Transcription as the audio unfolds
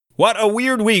What a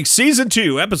Weird Week, Season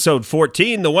 2, Episode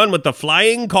 14, the one with the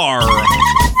flying car.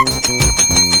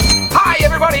 Hi,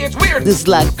 everybody, it's Weird. This is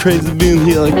like crazy being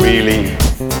here. Really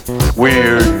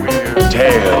weird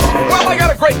tales. Well, I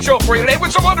got a great show for you today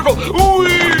with some wonderful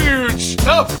weird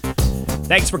stuff.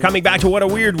 Thanks for coming back to What a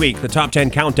Weird Week, the top 10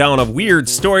 countdown of weird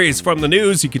stories from the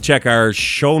news. You can check our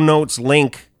show notes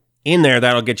link in there.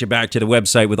 That'll get you back to the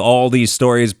website with all these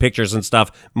stories, pictures and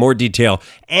stuff, more detail,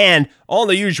 and all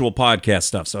the usual podcast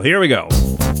stuff. So here we go.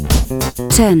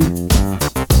 10.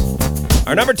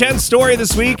 Our number 10 story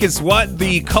this week is what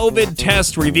the COVID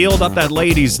test revealed up that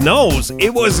lady's nose.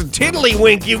 It was a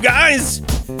tiddlywink, you guys.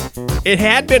 It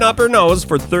had been up her nose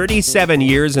for 37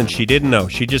 years and she didn't know.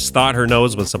 She just thought her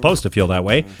nose was supposed to feel that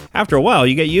way. After a while,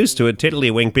 you get used to a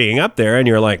tiddlywink being up there and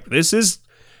you're like,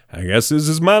 I guess this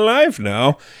is my life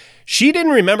now. She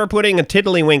didn't remember putting a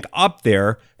tiddlywink up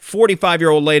there.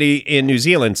 45-year-old lady in New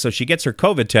Zealand. So she gets her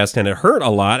COVID test and it hurt a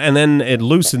lot. And then it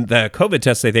loosened, the COVID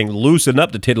test, they think, loosened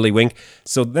up the tiddlywink.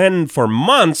 So then for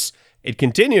months, it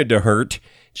continued to hurt.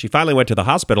 She finally went to the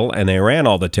hospital and they ran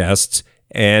all the tests.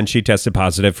 And she tested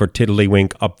positive for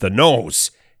tiddlywink up the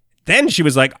nose. Then she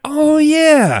was like, oh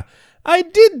yeah, I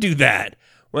did do that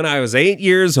when I was 8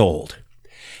 years old.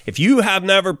 If you have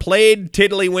never played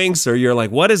tiddlywinks or you're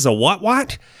like, what is a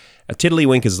what? A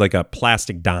tiddlywink is like a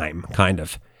plastic dime, kind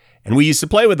of. And we used to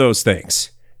play with those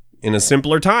things in a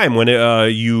simpler time when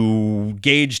you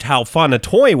gauged how fun a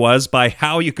toy was by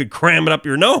how you could cram it up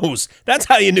your nose. That's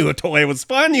how you knew a toy was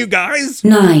fun, you guys.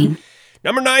 9.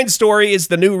 Number 9 story is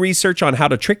the new research on how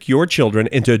to trick your children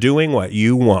into doing what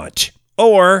you want.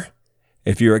 Or,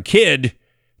 if you're a kid,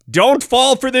 don't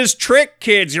fall for this trick,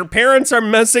 kids. Your parents are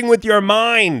messing with your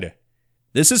mind.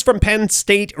 This is from Penn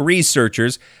State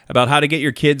researchers about how to get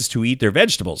your kids to eat their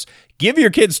vegetables. Give your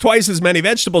kids twice as many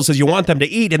vegetables as you want them to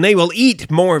eat, and they will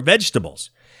eat more vegetables.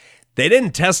 They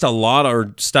didn't test a lot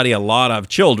or study a lot of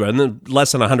children,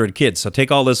 less than 100 kids, so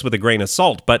take all this with a grain of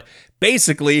salt. But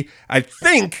basically, I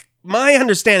think, my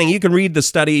understanding, you can read the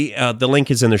study, the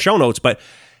link is in the show notes, but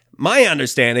my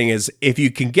understanding is if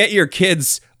you can get your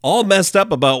kids all messed up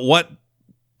about what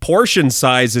portion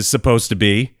size is supposed to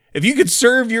be, if you could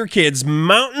serve your kids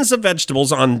mountains of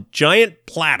vegetables on giant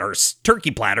platters,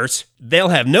 turkey platters, they'll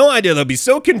have no idea. They'll be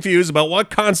so confused about what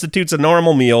constitutes a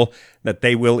normal meal that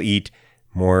they will eat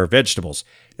more vegetables.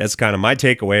 That's kind of my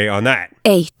takeaway on that.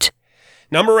 8.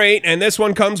 Number 8, and this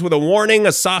one comes with a warning,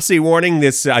 a saucy warning.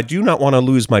 I do not want to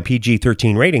lose my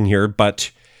PG-13 rating here,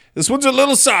 but this one's a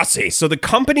little saucy. So the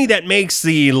company that makes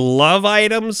the love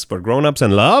items for grown-ups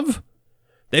and love,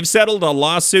 they've settled a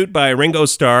lawsuit by Ringo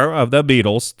Starr of the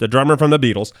Beatles, the drummer from the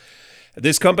Beatles.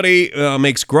 This company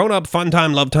makes grown-up fun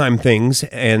time, love time things,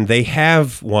 and they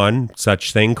have one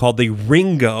such thing called the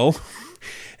Ringo.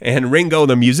 And Ringo,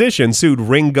 the musician, sued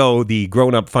Ringo, the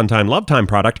grown-up fun time, love time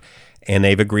product, and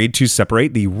they've agreed to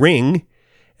separate the ring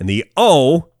and the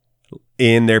O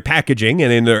in their packaging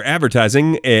and in their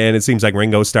advertising, and it seems like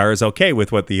Ringo Starr is okay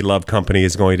with what the love company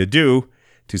is going to do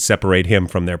to separate him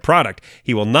from their product.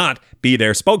 He will not be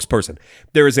their spokesperson.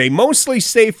 There is a mostly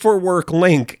safe for work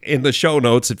link in the show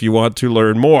notes if you want to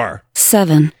learn more.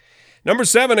 7. Number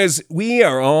 7 is we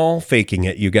are all faking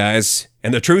it, you guys.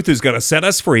 And the truth is going to set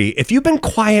us free. If you've been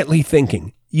quietly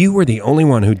thinking you were the only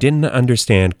one who didn't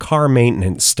understand car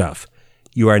maintenance stuff,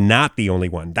 you are not the only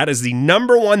one. That is the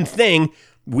number one thing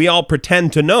we all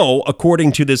pretend to know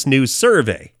according to this new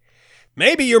survey.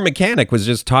 Maybe your mechanic was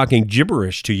just talking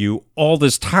gibberish to you all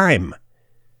this time.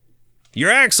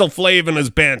 Your axle flavin is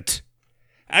bent.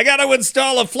 I got to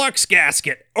install a flux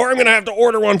gasket, or I'm going to have to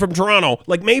order one from Toronto.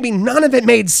 Like maybe none of it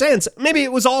made sense. Maybe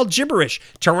it was all gibberish.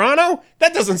 Toronto?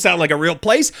 That doesn't sound like a real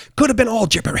place. Could have been all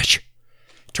gibberish.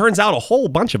 Turns out a whole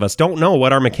bunch of us don't know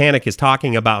what our mechanic is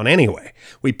talking about anyway.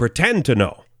 We pretend to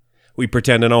know. We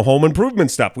pretend to know home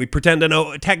improvement stuff. We pretend to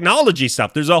know technology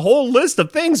stuff. There's a whole list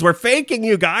of things we're faking,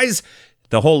 you guys.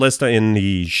 The whole list in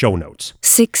the show notes.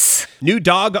 6. New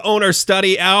dog owner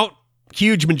study out.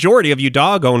 Huge majority of you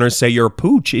dog owners say your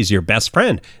pooch is your best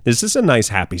friend. This is a nice,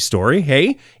 happy story.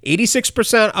 Hey,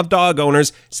 86% of dog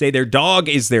owners say their dog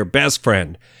is their best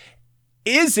friend.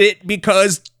 Is it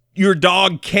because your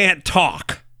dog can't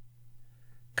talk?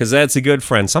 Because that's a good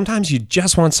friend. Sometimes you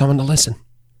just want someone to listen.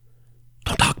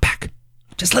 Don't talk back.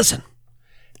 Just listen.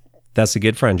 That's a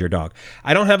good friend, your dog.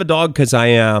 I don't have a dog because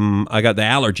I got the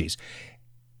allergies.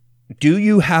 Do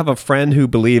you have a friend who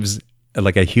believes,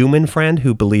 like a human friend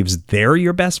who believes they're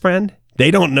your best friend?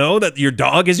 They don't know that your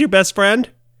dog is your best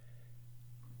friend?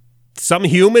 Some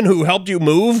human who helped you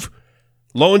move,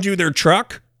 loaned you their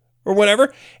truck or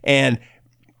whatever, and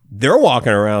they're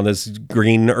walking around this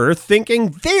green earth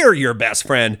thinking they're your best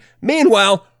friend.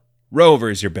 Meanwhile,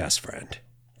 Rover's your best friend.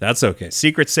 That's okay.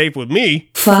 Secret's safe with me.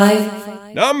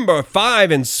 5, Number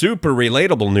 5 in super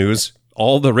relatable news,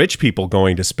 all the rich people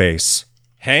going to space.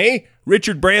 Hey,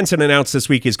 Richard Branson announced this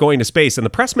week he's going to space, and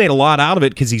the press made a lot out of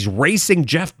it because he's racing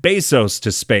Jeff Bezos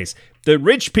to space. The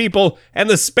rich people and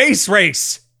the space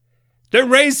race. They're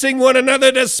racing one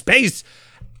another to space.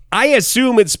 I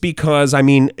assume it's because,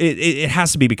 it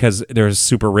has to be because they're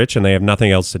super rich and they have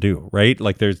nothing else to do, right?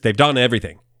 Like they've done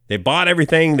everything. They've bought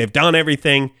everything. They've done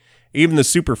everything. Even the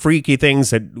super freaky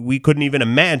things that we couldn't even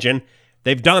imagine,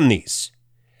 they've done these.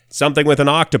 Something with an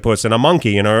octopus and a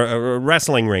monkey and a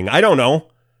wrestling ring. I don't know.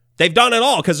 They've done it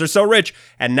all because they're so rich.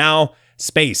 And now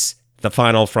space, the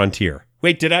final frontier.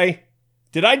 Wait, did I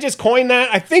just coin that?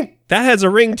 I think that has a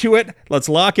ring to it. Let's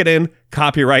lock it in.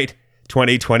 Copyright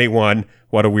 2021.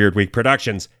 What a Weird Week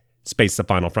Productions. Space, the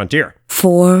final frontier.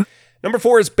 4, Number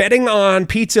 4 is betting on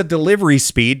pizza delivery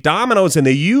speed. Domino's in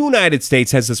the United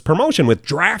States has this promotion with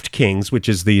DraftKings, which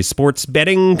is the sports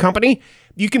betting company.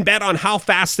 You can bet on how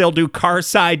fast they'll do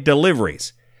car-side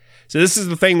deliveries. So this is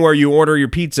the thing where you order your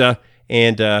pizza,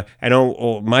 and I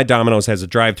know my Domino's has a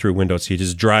drive-through window, so you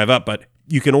just drive up, but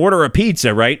you can order a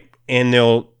pizza, right? And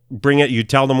they'll bring it, you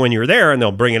tell them when you're there, and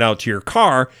they'll bring it out to your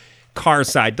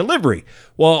car-side delivery.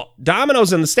 Well,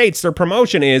 Domino's in the States, their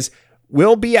promotion is,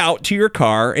 will be out to your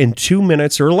car in 2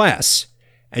 minutes or less.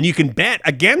 And you can bet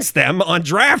against them on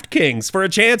DraftKings for a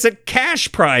chance at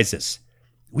cash prizes.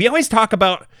 We always talk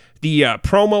about the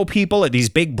promo people at these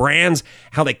big brands,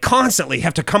 how they constantly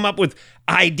have to come up with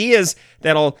ideas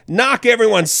that'll knock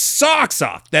everyone's socks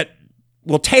off, that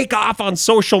will take off on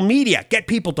social media, get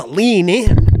people to lean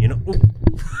in,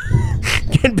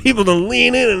 get people to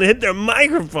lean in and hit their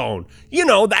microphone,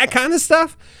 that kind of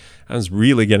stuff. I was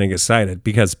really getting excited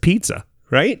because pizza,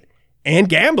 right? And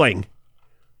gambling.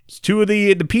 It's two of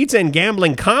the pizza and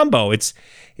gambling combo. It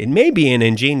may be an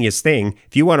ingenious thing.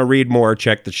 If you want to read more,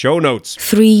 check the show notes.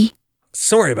 3,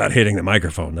 Sorry about hitting the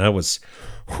microphone. That was,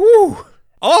 whew.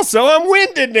 Also, I'm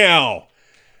winded now.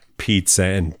 Pizza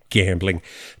and gambling.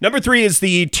 Number 3 is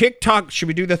the TikTok. Should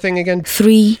we do the thing again?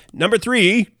 3, Number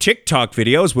 3, TikTok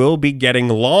videos will be getting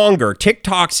longer.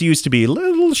 TikToks used to be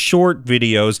little short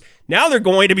videos. Now they're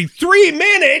going to be 3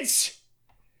 minutes.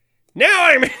 Now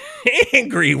I'm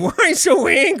angry. Why so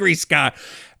angry, Scott?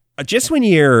 Just when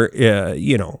you're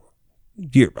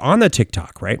on the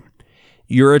TikTok, right?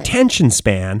 Your attention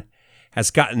span has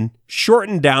gotten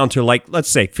shortened down to let's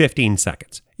say 15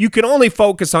 seconds. You can only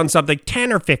focus on something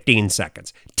 10 or 15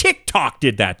 seconds. TikTok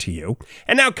did that to you.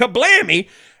 And now kablammy,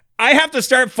 I have to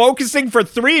start focusing for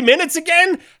 3 minutes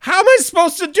again? How am I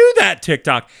supposed to do that,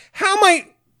 TikTok? How am I...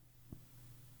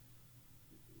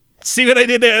 See what I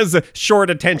did there? As a short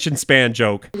attention span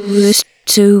joke.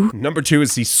 2, Number 2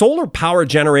 is the solar power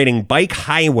generating bike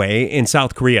highway in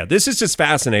South Korea. This is just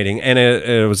fascinating, and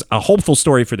it was a hopeful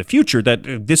story for the future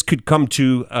that this could come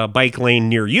to a bike lane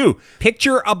near you.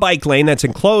 Picture a bike lane that's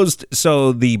enclosed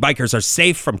so the bikers are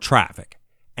safe from traffic.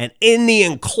 And in the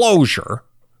enclosure,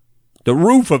 the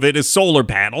roof of it is solar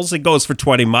panels. It goes for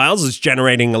 20 miles. It's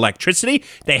generating electricity.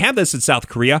 They have this in South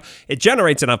Korea. It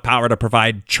generates enough power to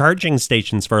provide charging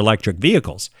stations for electric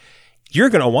vehicles. You're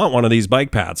going to want one of these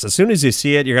bike paths. As soon as you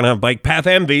see it, you're going to have bike path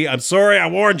envy. I'm sorry, I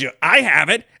warned you. I have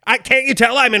it. Can't you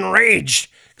tell I'm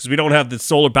enraged? Because we don't have the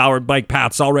solar-powered bike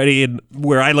paths already in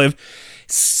where I live.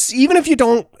 Even if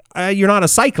you're not a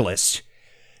cyclist,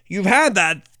 you've had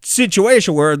that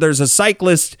situation where there's a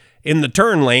cyclist in the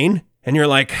turn lane, and you're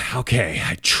like, okay,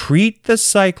 I treat the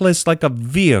cyclist like a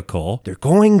vehicle. They're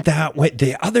going that way.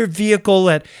 The other vehicle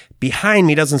that behind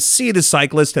me doesn't see the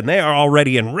cyclist, and they are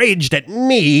already enraged at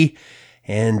me.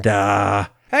 And I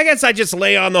guess I just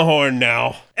lay on the horn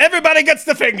now. Everybody gets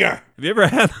the finger. Have you ever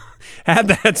had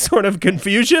that sort of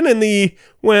confusion in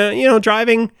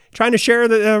driving, trying to share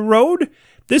the road?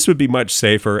 This would be much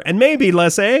safer and maybe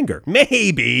less anger.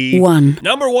 Maybe. 1,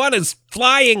 Number 1 is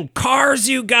flying cars,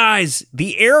 you guys.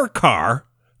 The air car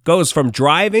goes from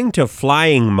driving to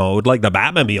flying mode, like the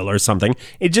Batmobile or something.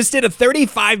 It just did a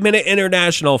 35-minute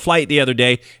international flight the other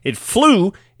day. It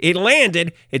flew, it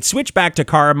landed, it switched back to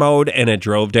car mode, and it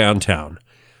drove downtown.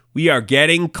 We are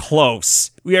getting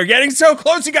close. We are getting so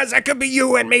close, you guys. That could be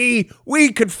you and me.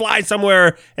 We could fly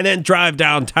somewhere and then drive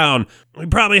downtown. We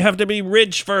probably have to be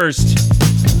rich first.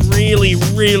 Really,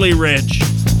 really rich.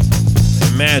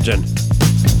 Imagine.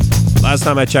 Last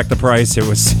time I checked the price, it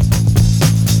was...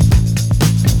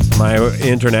 My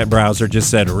internet browser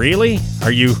just said, really?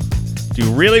 Do you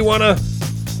really want to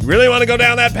go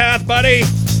down that path, buddy?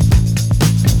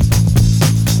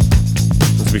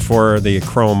 It's before the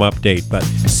Chrome update, but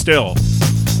still.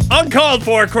 Uncalled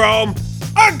for, Chrome.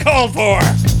 Uncalled for.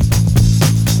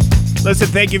 Listen,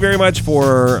 thank you very much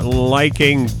for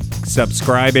liking,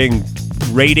 subscribing,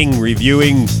 rating,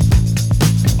 reviewing,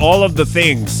 all of the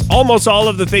things, almost all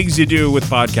of the things you do with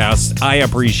podcasts, I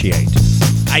appreciate.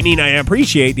 I mean, I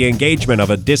appreciate the engagement of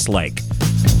a dislike,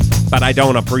 but I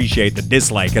don't appreciate the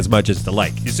dislike as much as the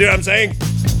like. You see what I'm saying?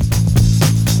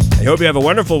 I hope you have a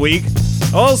wonderful week.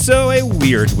 Also a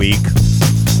weird week.